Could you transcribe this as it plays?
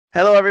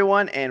Hello,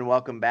 everyone, and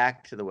welcome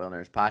back to the Whale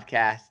Nerds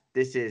Podcast.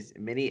 This is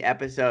mini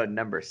episode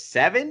number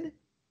 7.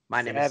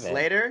 My name is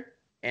Slater,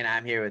 and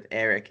I'm here with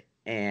Eric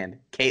and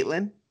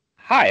Caitlin.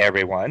 Hi,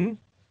 everyone.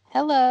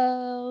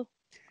 Hello.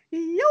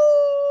 Yo!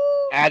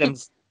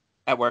 Adam's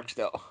at work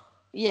still.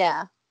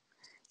 Yeah.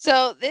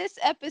 So this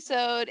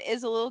episode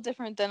is a little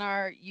different than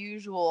our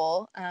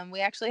usual. We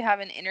actually have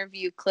an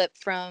interview clip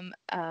from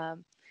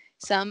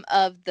some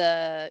of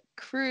the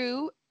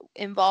crew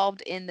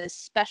involved in the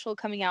special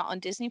coming out on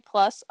Disney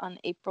Plus on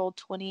April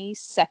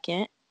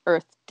 22nd,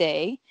 Earth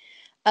Day,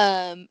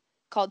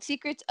 called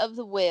Secrets of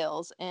the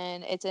Whales.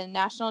 And it's a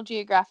National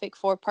Geographic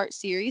 4-part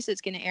series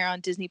that's going to air on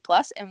Disney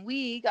Plus. And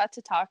we got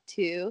to talk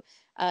to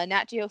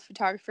Nat Geo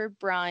photographer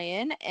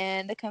Brian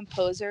and the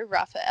composer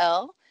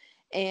Raphaelle.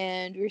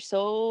 And we're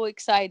so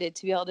excited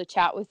to be able to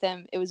chat with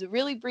them. It was a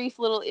really brief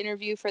little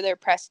interview for their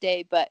press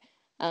day, but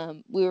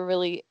we were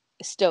really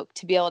stoked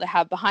to be able to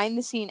have behind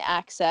the scene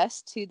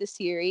access to the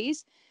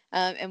series.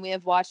 And we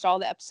have watched all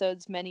the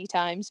episodes many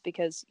times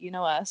because, you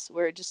know us,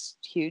 we're just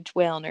huge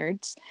whale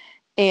nerds.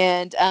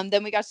 And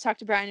then we got to talk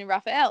to Brian and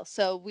Raphaelle.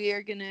 So we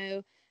are going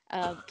to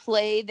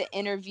play the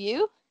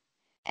interview,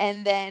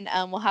 and then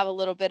we'll have a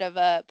little bit of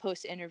a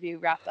post-interview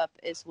wrap-up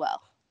as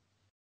well.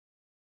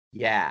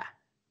 Yeah.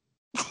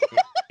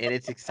 And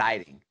it's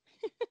exciting.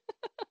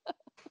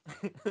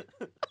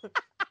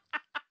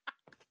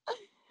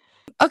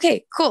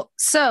 Okay, cool.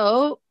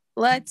 So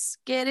let's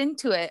get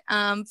into it.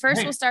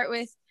 First, we'll start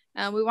with,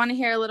 we want to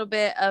hear a little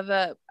bit of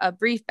a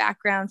brief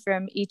background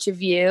from each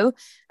of you.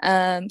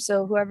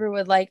 So whoever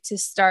would like to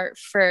start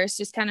first,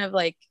 just kind of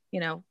like,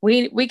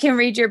 we can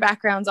read your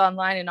backgrounds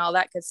online and all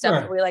that good stuff.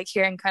 Sure. But we like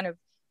hearing kind of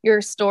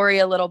your story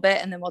a little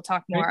bit, and then we'll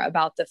talk more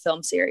about the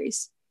film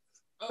series.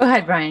 Go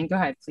ahead, Brian. Go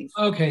ahead, please.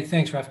 Okay,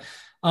 thanks, Raph.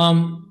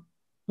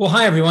 Well,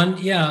 hi, everyone.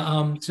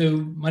 Yeah, so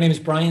my name is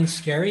Brian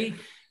Skerry.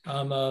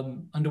 I'm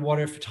an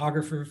underwater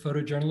photographer,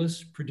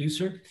 photojournalist,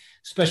 producer,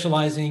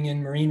 specializing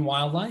in marine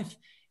wildlife.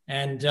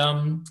 And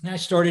I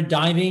started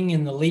diving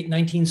in the late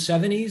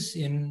 1970s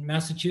in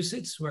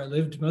Massachusetts, where I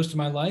lived most of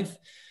my life.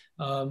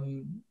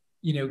 Grew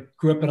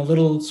up in a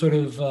little sort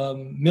of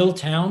mill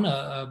town,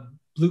 a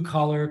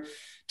blue-collar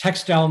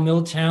textile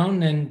mill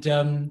town,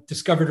 and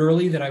discovered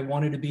early that I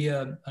wanted to be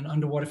an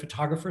underwater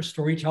photographer,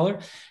 storyteller.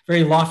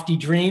 Very lofty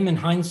dream in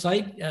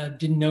hindsight.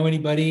 Didn't know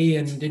anybody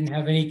and didn't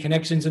have any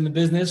connections in the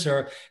business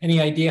or any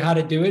idea how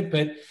to do it,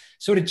 but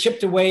sort of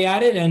chipped away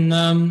at it.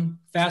 And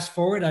fast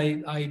forward,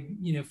 I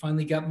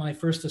finally got my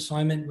first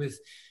assignment with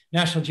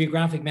National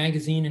Geographic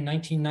Magazine in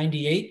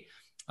 1998.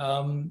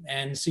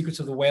 And Secrets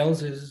of the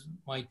Whales is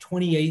my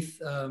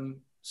 28th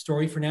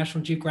story for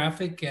National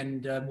Geographic,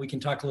 and we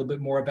can talk a little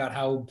bit more about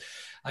how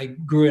I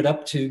grew it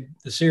up to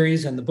the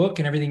series and the book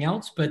and everything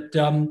else. But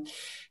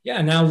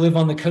now live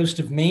on the coast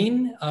of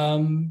Maine,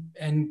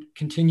 and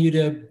continue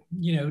to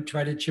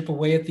try to chip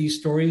away at these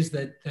stories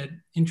that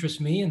interest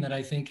me and that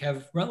I think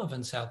have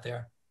relevance out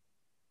there.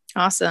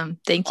 Awesome.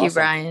 Thank you,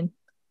 Brian.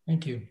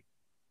 Thank you.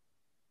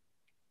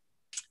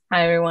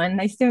 Hi, everyone.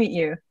 Nice to meet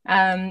you.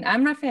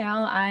 I'm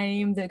Raphaelle.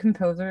 I'm the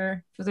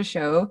composer for the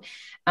show.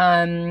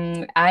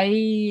 I've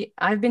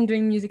been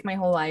doing music my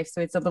whole life,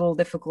 so it's a little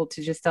difficult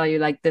to just tell you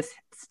like this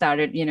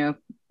started,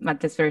 at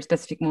this very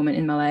specific moment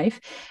in my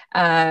life.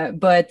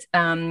 But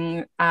I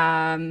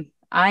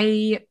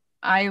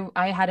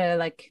had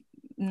a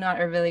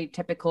not a really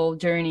typical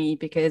journey,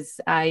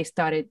 because I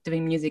started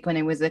doing music when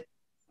I was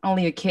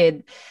only a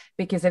kid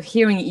because of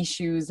hearing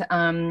issues,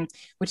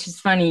 which is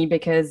funny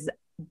because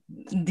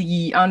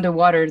the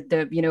underwater,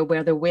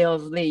 where the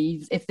whales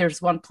live, if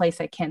there's one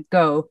place I can't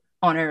go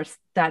on Earth,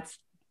 that's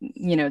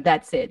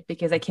it,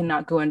 because I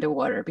cannot go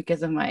underwater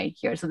because of my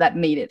hair. So that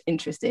made it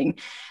interesting.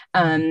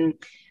 And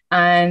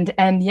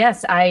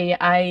yes,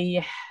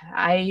 I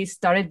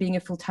started being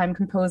a full-time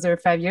composer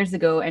 5 years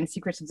ago, and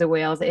Secrets of the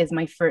Whales is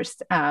my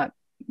first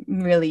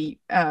really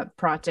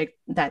project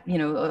that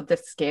of the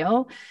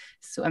scale.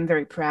 So I'm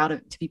very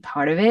proud to be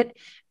part of it.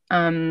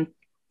 And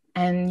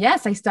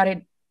yes, I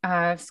started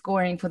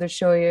scoring for the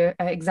show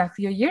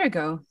exactly a year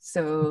ago.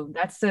 So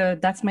that's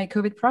my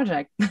COVID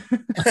project.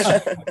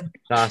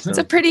 Awesome. It's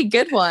a pretty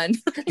good one.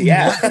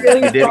 Yeah,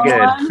 really you did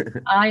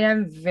good. I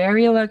am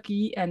very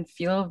lucky and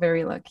feel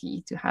very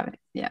lucky to have it.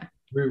 Yeah.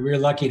 We're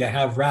lucky to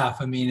have Raph.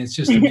 I mean, it's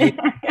just amazing.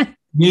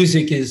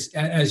 Music is,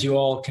 as you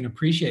all can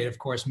appreciate, of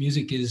course,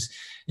 music is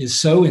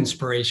so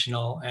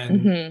inspirational,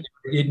 and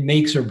it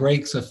makes or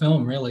breaks a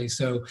film, really.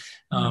 So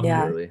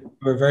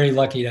we're very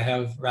lucky to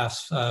have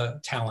Raph's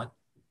talent.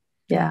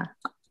 Yeah.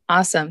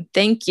 Awesome.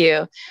 Thank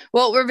you.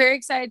 Well, we're very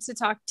excited to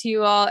talk to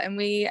you all, and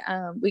we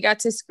got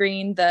to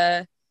screen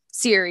the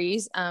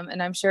series,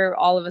 and I'm sure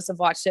all of us have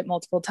watched it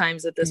multiple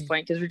times at this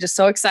point because we're just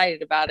so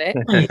excited about it.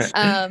 But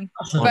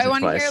I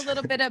want to hear a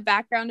little bit of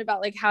background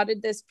about how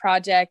did this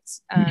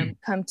project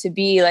come to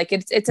be?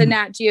 It's a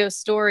Nat Geo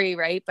story,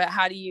 right? But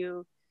how do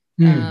you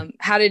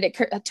how did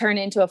it turn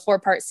into a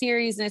 4-part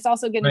series? And it's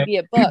also going to be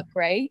a book,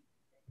 right?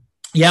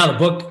 Yeah, the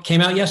book came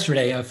out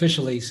yesterday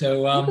officially.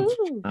 So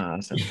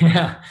awesome.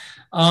 yeah.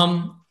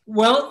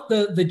 Well,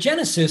 the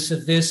genesis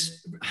of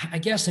this, I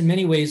guess, in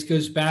many ways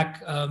goes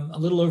back a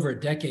little over a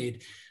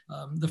decade.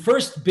 The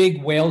first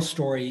big whale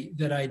story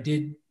that I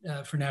did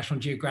for National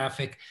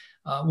Geographic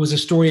was a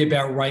story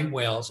about right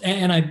whales.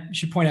 And I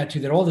should point out, too,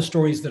 that all the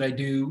stories that I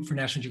do for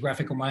National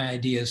Geographic are my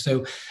ideas.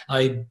 So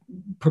I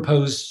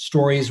propose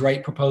stories,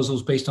 write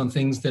proposals based on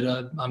things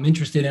that I'm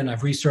interested in,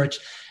 I've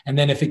researched. And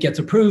then if it gets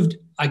approved,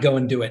 I go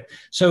and do it.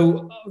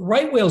 So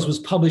Right Whales was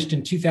published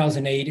in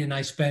 2008, and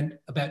I spent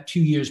about 2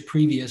 years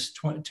previous,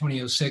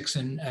 2006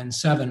 and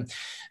 7,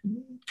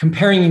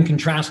 comparing and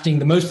contrasting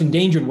the most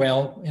endangered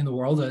whale in the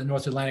world, the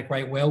North Atlantic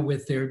right whale,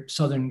 with their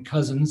southern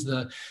cousins,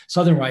 the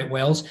southern right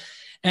whales.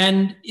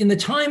 And in the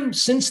time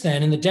since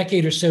then, in the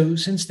decade or so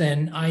since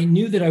then, I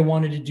knew that I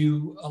wanted to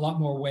do a lot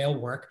more whale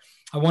work.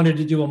 I wanted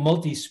to do a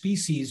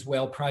multi-species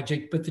whale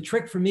project, but the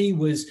trick for me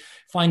was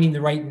finding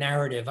the right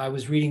narrative. I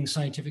was reading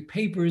scientific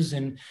papers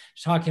and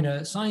talking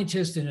to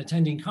scientists and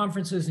attending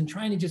conferences and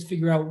trying to just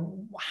figure out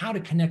how to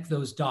connect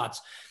those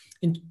dots.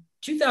 In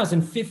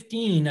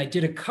 2015, I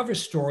did a cover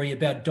story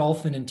about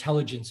dolphin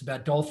intelligence,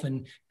 about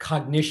dolphin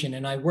cognition,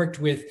 and I worked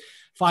with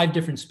 5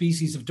 different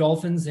species of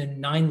dolphins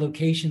in 9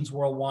 locations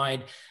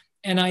worldwide.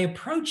 And I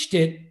approached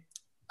it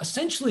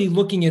essentially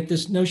looking at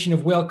this notion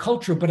of whale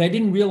culture, but I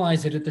didn't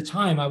realize it at the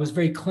time. I was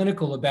very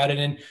clinical about it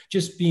and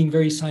just being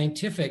very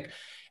scientific.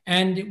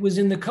 And it was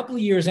in the couple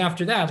of years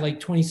after that, like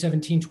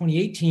 2017,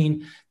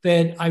 2018,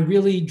 that I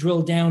really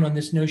drilled down on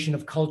this notion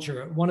of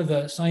culture. One of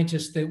the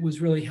scientists that was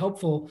really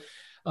helpful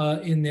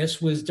in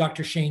this was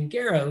Dr. Shane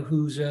Garrow,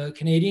 who's a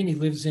Canadian. He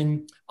lives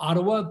in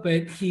Ottawa,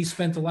 but he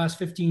spent the last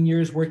 15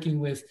 years working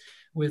with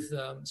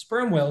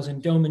sperm whales in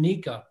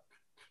Dominica.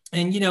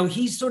 And,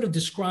 he sort of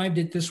described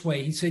it this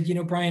way. He said,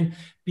 Brian,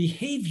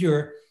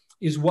 behavior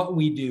is what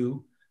we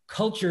do.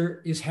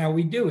 Culture is how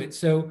we do it.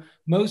 So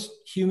most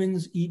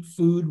humans eat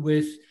food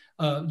with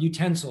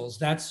utensils.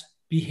 That's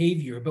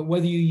behavior. But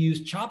whether you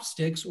use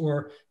chopsticks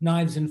or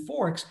knives and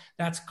forks,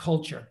 that's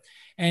culture.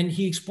 And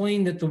he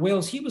explained that the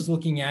whales he was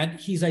looking at,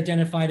 he's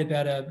identified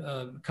about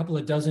a couple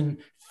of dozen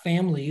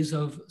families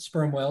of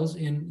sperm whales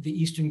in the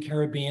Eastern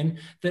Caribbean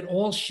that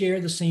all share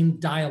the same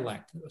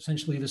dialect,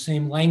 essentially the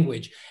same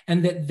language,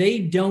 and that they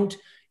don't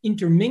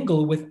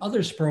intermingle with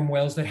other sperm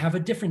whales that have a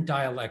different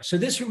dialect. So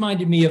this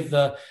reminded me of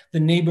the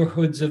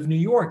neighborhoods of New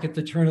York at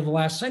the turn of the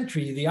last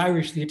century, the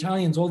Irish, the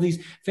Italians, all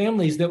these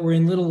families that were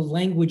in little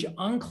language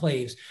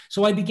enclaves.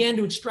 So I began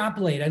to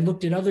extrapolate. I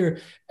looked at other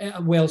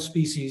whale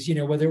species,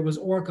 whether it was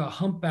orca,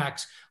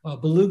 humpbacks,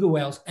 beluga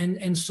whales,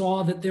 and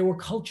saw that there were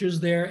cultures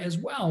there as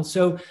well.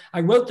 So I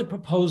wrote the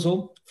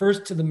proposal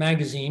first to the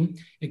magazine.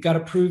 It got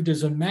approved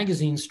as a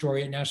magazine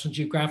story at National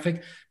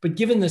Geographic, but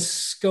given the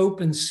scope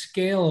and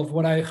scale of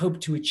what I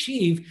hoped to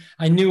achieve,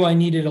 I knew I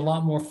needed a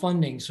lot more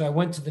funding. So I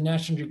went to the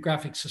National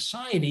Geographic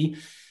Society,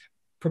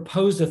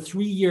 proposed a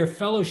 3-year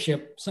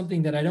fellowship,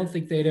 something that I don't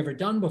think they'd ever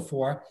done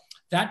before.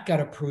 That got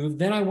approved.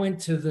 Then I went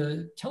to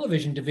the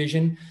television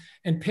division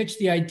and pitched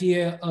the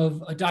idea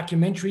of a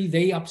documentary.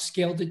 They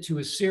upscaled it to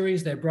a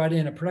series. They brought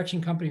in a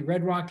production company,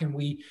 Red Rock, and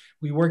we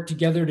worked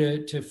together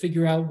to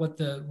figure out what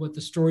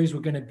the stories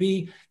were going to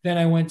be. Then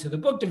I went to the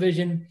book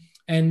division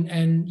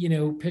and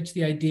pitched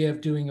the idea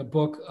of doing a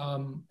book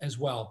as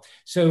well.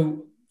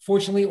 So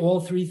fortunately,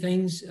 all 3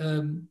 things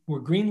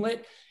were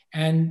greenlit.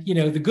 And,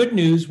 the good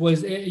news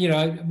was,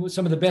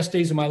 some of the best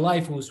days of my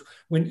life was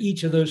when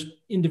each of those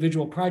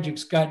individual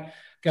projects got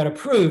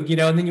approved,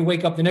 and then you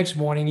wake up the next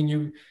morning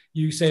and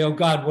you say, oh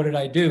God, what did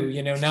I do?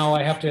 Now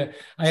I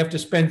have to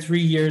spend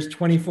 3 years,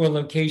 24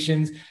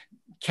 locations,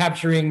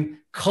 capturing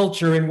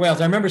culture in whales.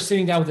 I remember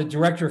sitting down with the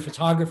director of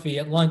photography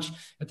at lunch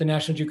at the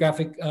National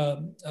Geographic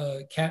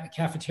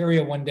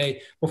cafeteria one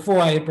day before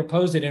I had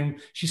proposed it.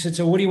 And she said,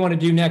 so what do you want to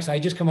do next? I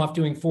had just come off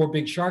doing 4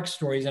 big shark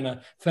stories in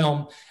a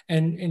film.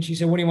 And she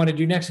said, what do you want to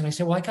do next? And I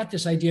said, well, I got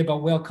this idea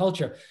about whale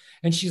culture.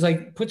 And she's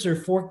like, puts her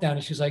fork down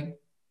and she's like,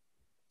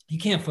 you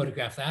can't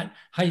photograph that.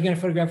 How are you going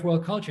to photograph whale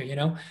culture,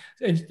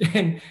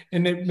 And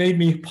it made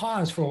me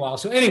pause for a while.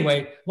 So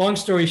anyway, long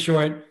story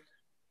short,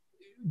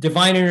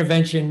 divine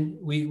intervention,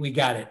 we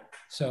got it.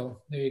 So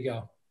there you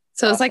go.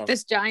 So it's like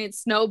this giant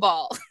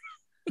snowball.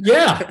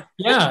 Yeah,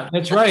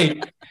 that's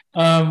right.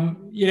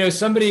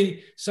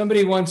 Somebody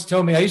once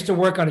told me, I used to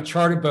work on a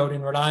charter boat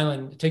in Rhode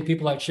Island to take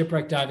people out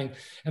shipwreck diving,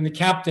 and the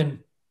captain,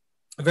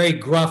 a very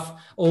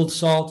gruff old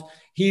salt,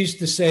 he used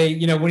to say,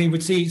 when he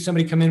would see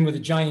somebody come in with a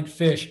giant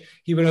fish,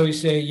 he would always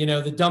say,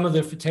 the dumb of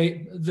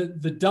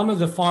the dumb of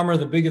the farmer,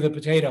 the big of the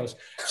potatoes.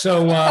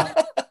 So I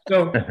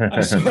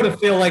sort of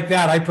feel like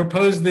that. I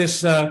proposed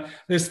this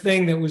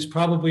thing that was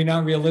probably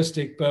not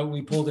realistic, but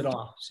we pulled it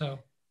off. So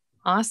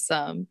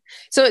awesome.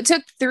 So it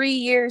took 3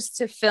 years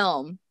to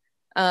film.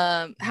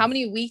 How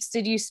many weeks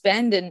did you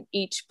spend in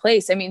each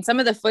place? I mean, some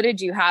of the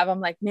footage you have,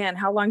 I'm like, man,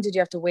 how long did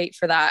you have to wait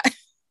for that?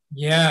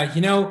 Yeah,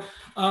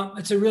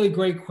 it's a really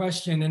great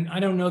question. And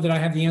I don't know that I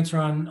have the answer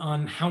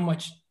on how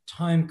much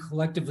time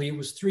collectively. It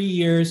was 3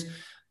 years,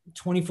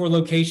 24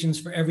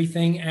 locations for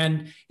everything.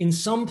 And in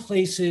some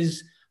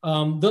places,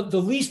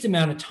 The least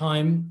amount of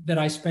time that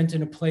I spent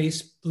in a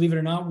place, believe it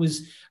or not,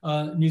 was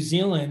New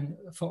Zealand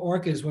for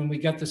orcas when we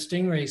got the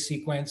stingray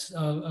sequence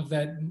of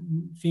that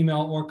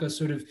female orca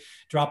sort of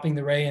dropping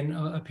the ray and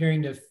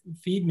appearing to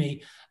feed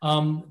me.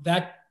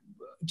 That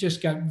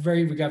just we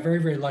got very,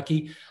 very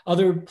lucky.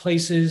 Other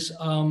places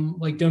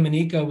like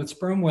Dominica with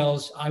sperm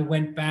whales, I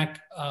went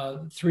back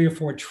 3 or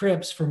 4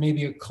 trips for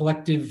maybe a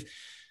collective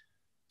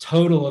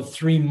total of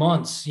 3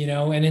 months,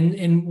 and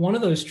in one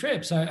of those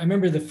trips, I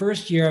remember the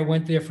first year I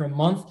went there for a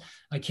month.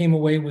 I came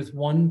away with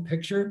 1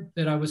 picture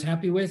that I was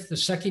happy with. The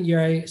second year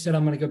I said,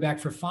 I'm going to go back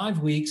for 5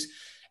 weeks.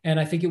 And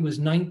I think it was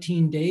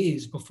 19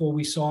 days before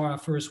we saw our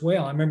first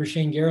whale. I remember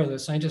Shane Garrow, the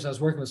scientist I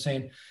was working with,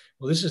 saying,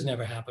 well, this has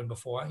never happened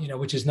before,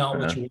 which is not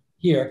what you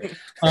hear.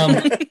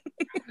 But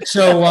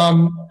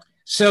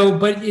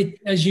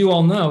as you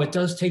all know, it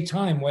does take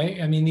time,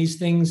 right? I mean, these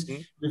things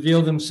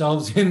reveal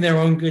themselves in their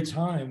own good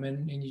time,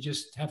 and you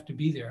just have to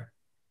be there.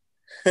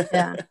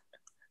 Yeah.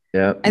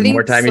 Yeah. The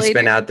more time you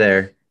spend out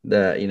there,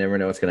 you never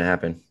know what's going to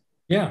happen.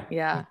 Yeah.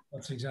 Yeah.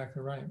 That's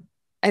exactly right.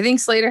 I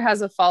think Slater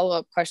has a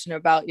follow-up question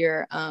about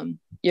your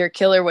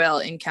killer whale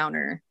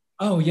encounter.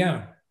 Oh,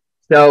 yeah.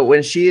 So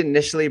when she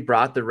initially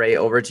brought the ray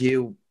over to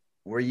you,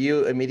 were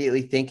you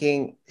immediately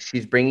thinking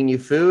she's bringing you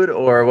food,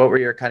 or what were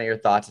your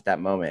thoughts at that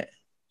moment?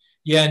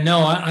 Yeah, no,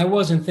 I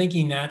wasn't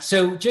thinking that.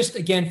 So just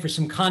again, for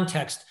some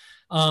context,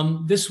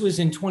 this was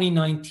in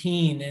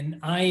 2019 and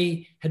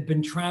I had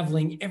been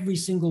traveling every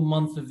single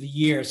month of the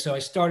year. So I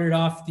started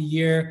off the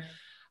year,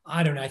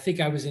 I don't know, I think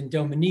I was in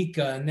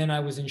Dominica, and then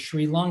I was in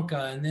Sri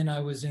Lanka, and then I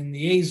was in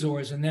the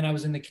Azores, and then I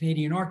was in the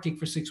Canadian Arctic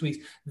for 6 weeks.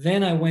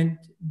 Then I went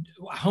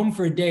home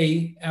for a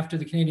day after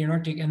the Canadian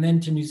Arctic, and then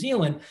to New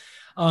Zealand.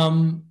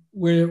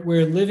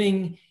 We're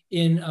living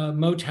in a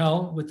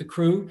motel with the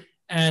crew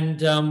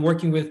and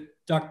working with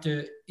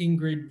Dr.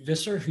 Ingrid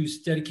Visser,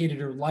 who's dedicated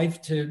her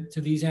life to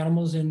these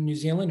animals in New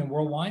Zealand and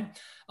worldwide.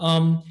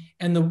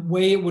 And the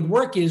way it would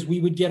work is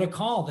we would get a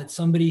call that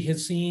somebody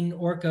has seen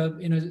orca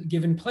in a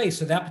given place.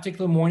 So that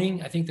particular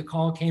morning, I think the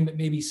call came at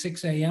maybe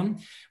 6 a.m.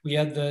 We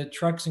had the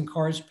trucks and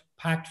cars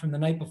packed from the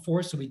night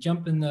before. So we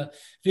jump in the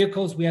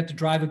vehicles. We had to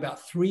drive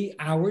about 3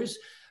 hours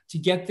to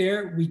get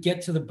there. We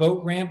get to the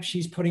boat ramp.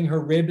 She's putting her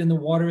rib in the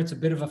water. It's a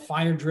bit of a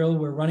fire drill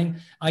we're running.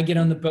 I get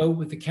on the boat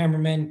with the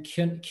cameraman,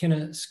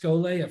 Kinna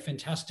Scole, a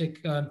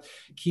fantastic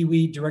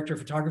Kiwi director of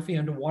photography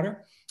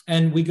underwater.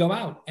 And we go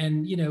out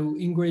and,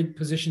 Ingrid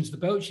positions the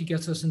boat. She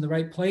gets us in the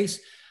right place.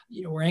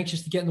 We're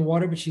anxious to get in the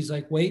water, but she's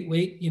like, wait,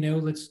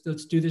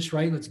 let's do this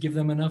right. Let's give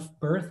them enough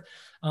berth.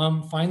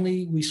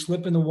 Finally, we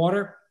slip in the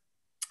water.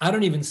 I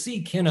don't even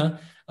see Kinna.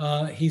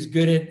 He's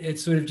good at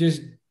sort of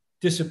just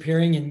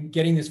disappearing and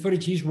getting this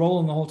footage. He's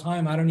rolling the whole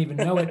time. I don't even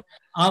know it.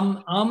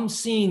 I'm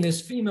seeing this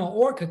female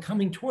orca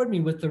coming toward me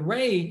with the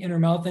ray in her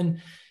mouth.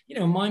 And,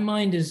 my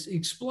mind is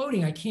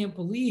exploding. I can't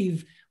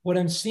believe what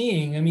I'm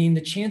seeing. I mean, the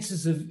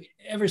chances of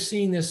ever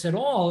seeing this at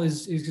all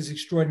is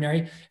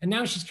extraordinary. And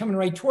now she's coming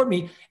right toward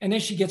me. And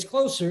as she gets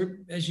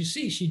closer, as you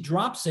see, she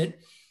drops it.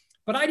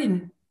 But I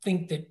didn't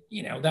think that,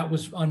 that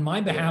was on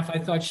my behalf. I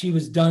thought she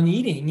was done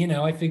eating.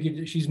 I figured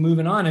that she's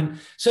moving on. And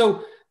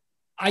so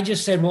I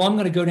just said, well, I'm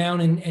going to go down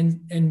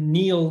and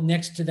kneel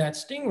next to that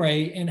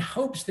stingray in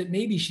hopes that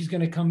maybe she's going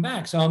to come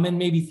back. So I'm in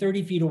maybe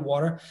 30 feet of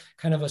water,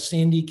 kind of a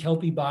sandy,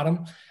 kelpy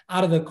bottom.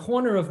 Out of the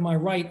corner of my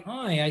right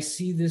eye, I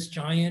see this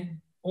giant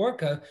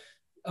orca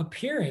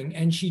appearing,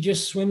 and she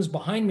just swims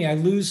behind me. I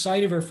lose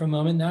sight of her for a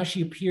moment. Now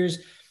she appears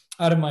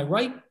out of my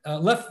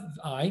left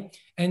eye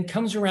and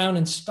comes around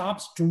and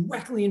stops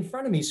directly in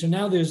front of me. So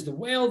now there's the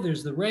whale,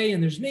 there's the ray,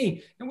 and there's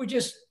me. And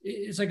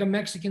it's like a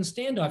Mexican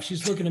standoff.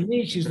 She's looking at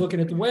me, she's looking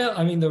at the whale.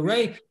 I mean, the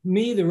ray,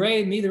 me, the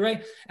ray, me, the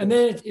ray. And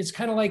then it's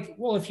kind of like,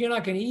 well, if you're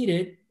not going to eat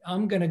it,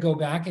 I'm going to go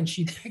back. And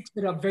she picks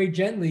it up very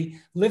gently,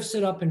 lifts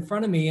it up in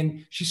front of me,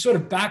 and she's sort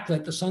of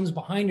backlit. The sun's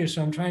behind her.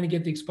 So I'm trying to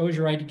get the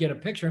exposure right to get a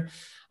picture.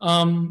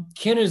 Ken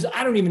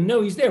I don't even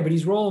know he's there, but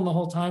he's rolling the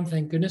whole time,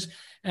 thank goodness.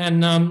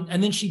 And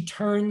then she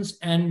turns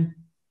and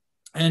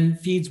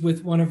feeds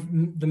with one of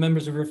the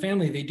members of her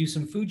family. They do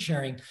some food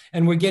sharing,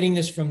 and we're getting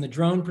this from the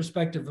drone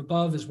perspective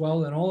above as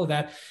well, and all of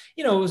that.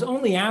 It was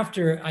only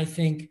after, I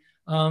think,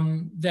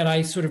 that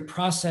I sort of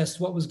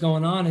processed what was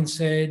going on and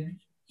said,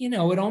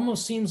 it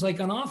almost seems like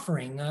an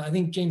offering. I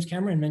think James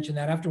Cameron mentioned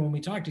that after when we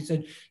talked. He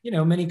said,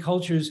 many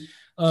cultures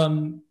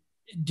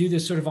do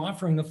this sort of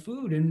offering of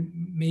food, and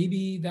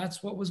maybe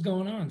that's what was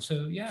going on.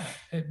 So yeah,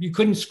 you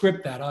couldn't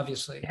script that,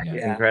 obviously. Yeah.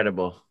 It's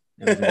incredible.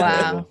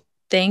 Wow.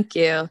 Thank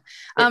you.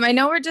 I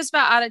know we're just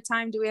about out of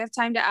time. Do we have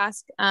time to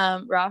ask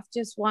Ralph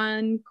just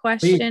one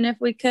question, please, if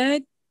we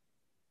could?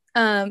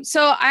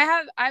 So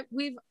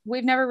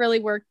we've never really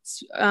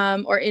worked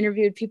or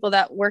interviewed people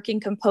that work in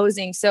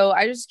composing. So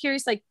I was just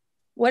curious,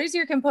 what is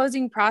your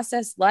composing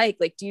process like?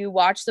 Do you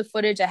watch the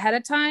footage ahead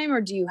of time,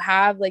 or do you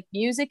have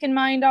music in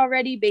mind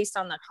already based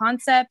on the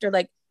concept, or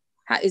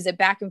how is it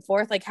back and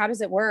forth? How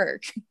does it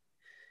work?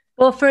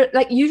 Well, for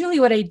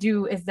usually what I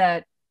do is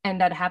that,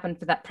 and that happened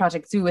for that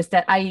project too, is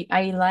that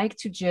I like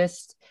to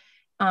just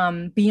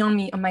be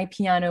on my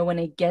piano when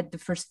I get the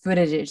first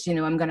footage,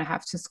 I'm gonna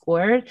have to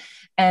score it.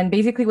 And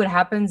basically what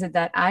happens is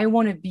that I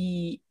want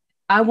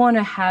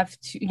to have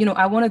to,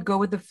 I want to go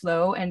with the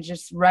flow and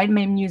just write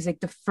my music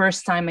the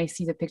first time I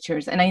see the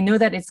pictures. And I know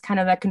that it's kind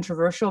of like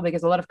controversial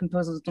because a lot of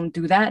composers don't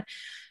do that.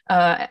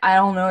 I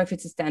don't know if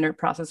it's a standard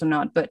process or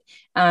not, but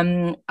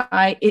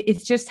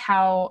it's just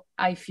how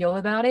I feel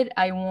about it.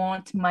 I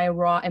want my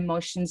raw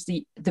emotions,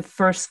 the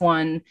first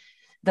one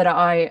that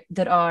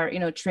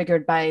are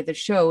triggered by the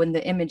show and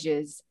the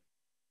images,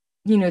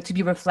 to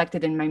be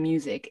reflected in my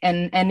music.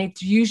 And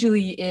it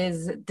usually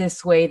is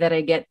this way that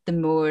I get the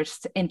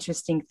most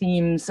interesting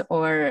themes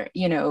or,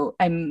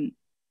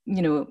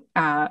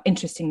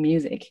 interesting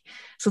music.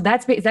 So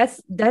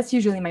that's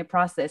usually my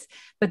process.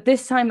 But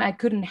this time I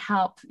couldn't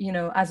help,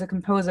 as a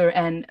composer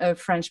and a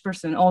French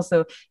person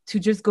also, to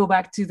just go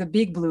back to the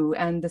Big Blue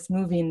and this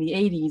movie in the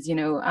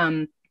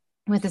 80s,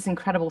 with this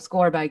incredible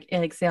score by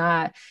Eric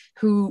Serra,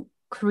 who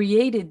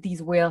created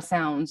these whale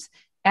sounds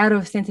out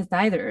of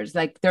synthesizers.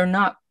 Like, they're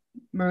not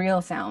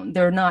real sound,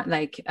 they're not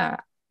like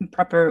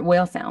proper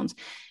whale sounds.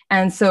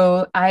 And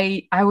so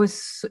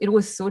it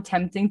was so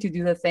tempting to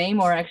do the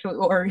same, or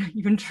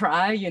even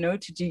try,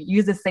 to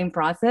use the same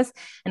process,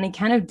 and I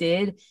kind of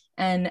did.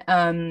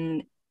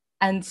 And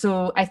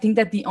so I think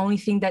that the only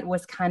thing that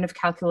was kind of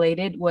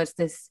calculated was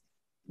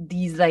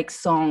these like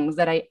songs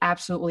that I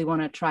absolutely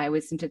want to try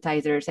with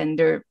synthesizers, and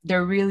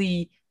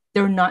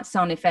they're not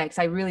sound effects.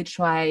 I really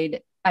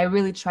tried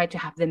to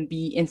have them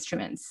be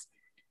instruments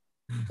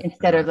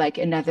instead of like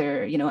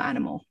another,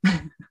 animal.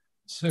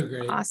 So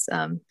great.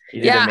 Awesome.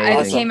 Yeah,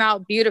 it came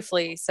out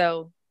beautifully.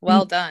 So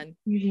well done.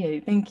 Yeah,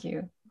 thank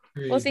you.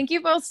 Great. Well, thank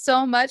you both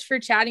so much for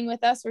chatting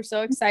with us. We're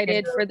so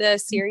excited for the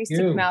series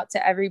to come out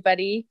to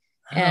everybody.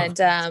 And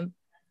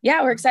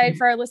we're excited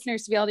for our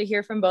listeners to be able to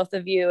hear from both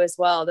of you as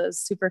well. That was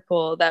super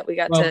cool that we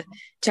got to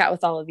chat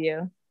with all of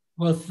you.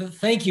 Well,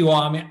 thank you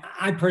all. I mean,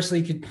 I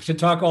personally could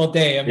talk all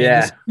day. I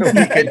mean,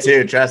 we could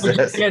too. Trust us.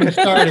 Just getting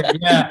started.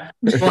 Yeah,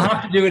 we'll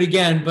have to do it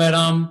again.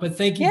 But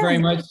thank you very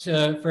much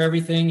for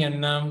everything.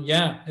 And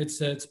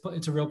it's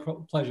a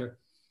real pleasure.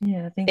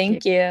 Yeah,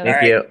 thank you.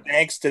 Thank you.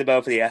 Thanks to the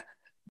both of you.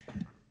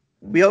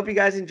 We hope you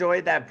guys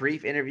enjoyed that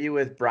brief interview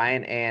with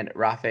Brian and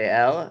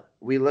Raphaelle.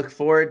 We look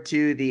forward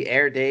to the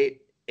air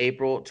date,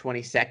 April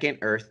 22nd,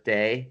 Earth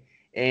Day.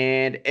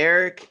 And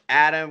Eric,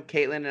 Adam,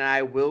 Caitlin, and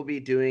I will be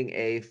doing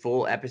a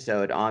full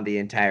episode on the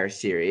entire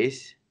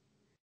series.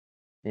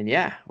 And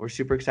we're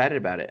super excited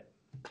about it.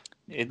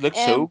 It looks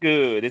so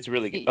good. It's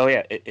really good. Oh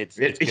yeah, it's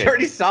good. You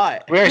already saw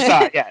it. We already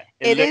saw it. Yeah,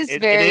 it is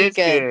very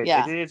good.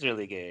 Yeah, it is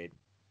really good.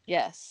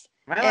 Yes.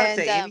 Am I allowed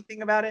to say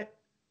anything about it?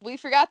 We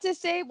forgot to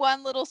say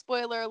one little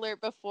spoiler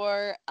alert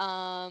before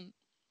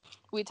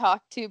we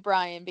talked to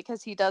Brian,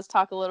 because he does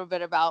talk a little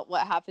bit about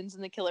what happens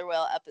in the killer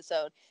whale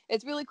episode.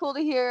 It's really cool to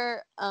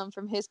hear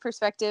from his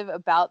perspective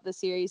about the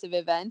series of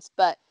events,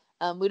 but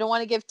we don't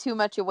want to give too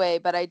much away,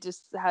 but I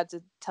just had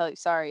to tell you,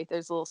 sorry,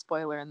 there's a little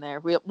spoiler in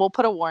there. We'll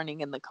put a warning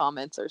in the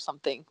comments or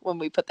something when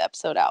we put the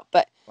episode out.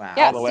 But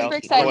super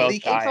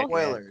excited.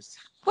 Spoilers.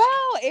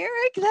 Wow,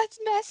 Eric, that's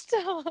messed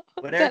up.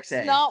 What Eric say?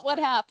 That's not what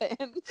happened.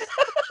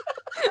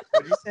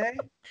 What'd you say?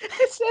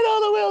 I said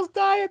all the whales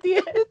die at the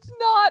end. It's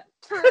not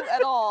true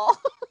at all.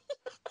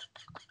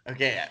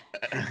 Okay.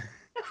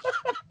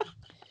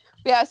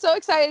 So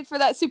excited for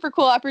that super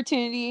cool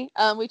opportunity.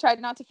 We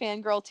tried not to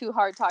fangirl too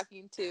hard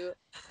talking to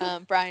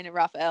Brian and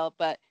Raphaelle,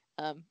 but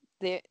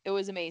it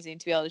was amazing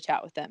to be able to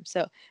chat with them.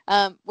 So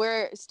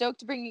we're stoked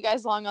to bring you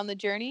guys along on the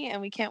journey,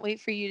 and we can't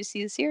wait for you to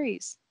see the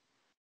series.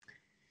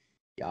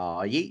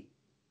 Yeet.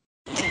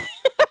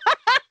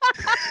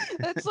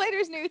 That's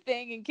Slater's new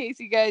thing, in case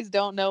you guys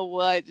don't know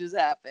what just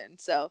happened.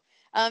 So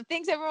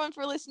thanks everyone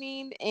for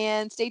listening,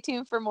 and stay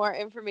tuned for more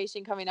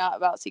information coming out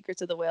about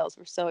Secrets of the Whales.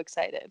 We're so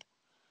excited.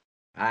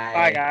 Bye.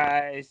 Bye,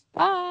 guys.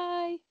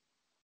 Bye.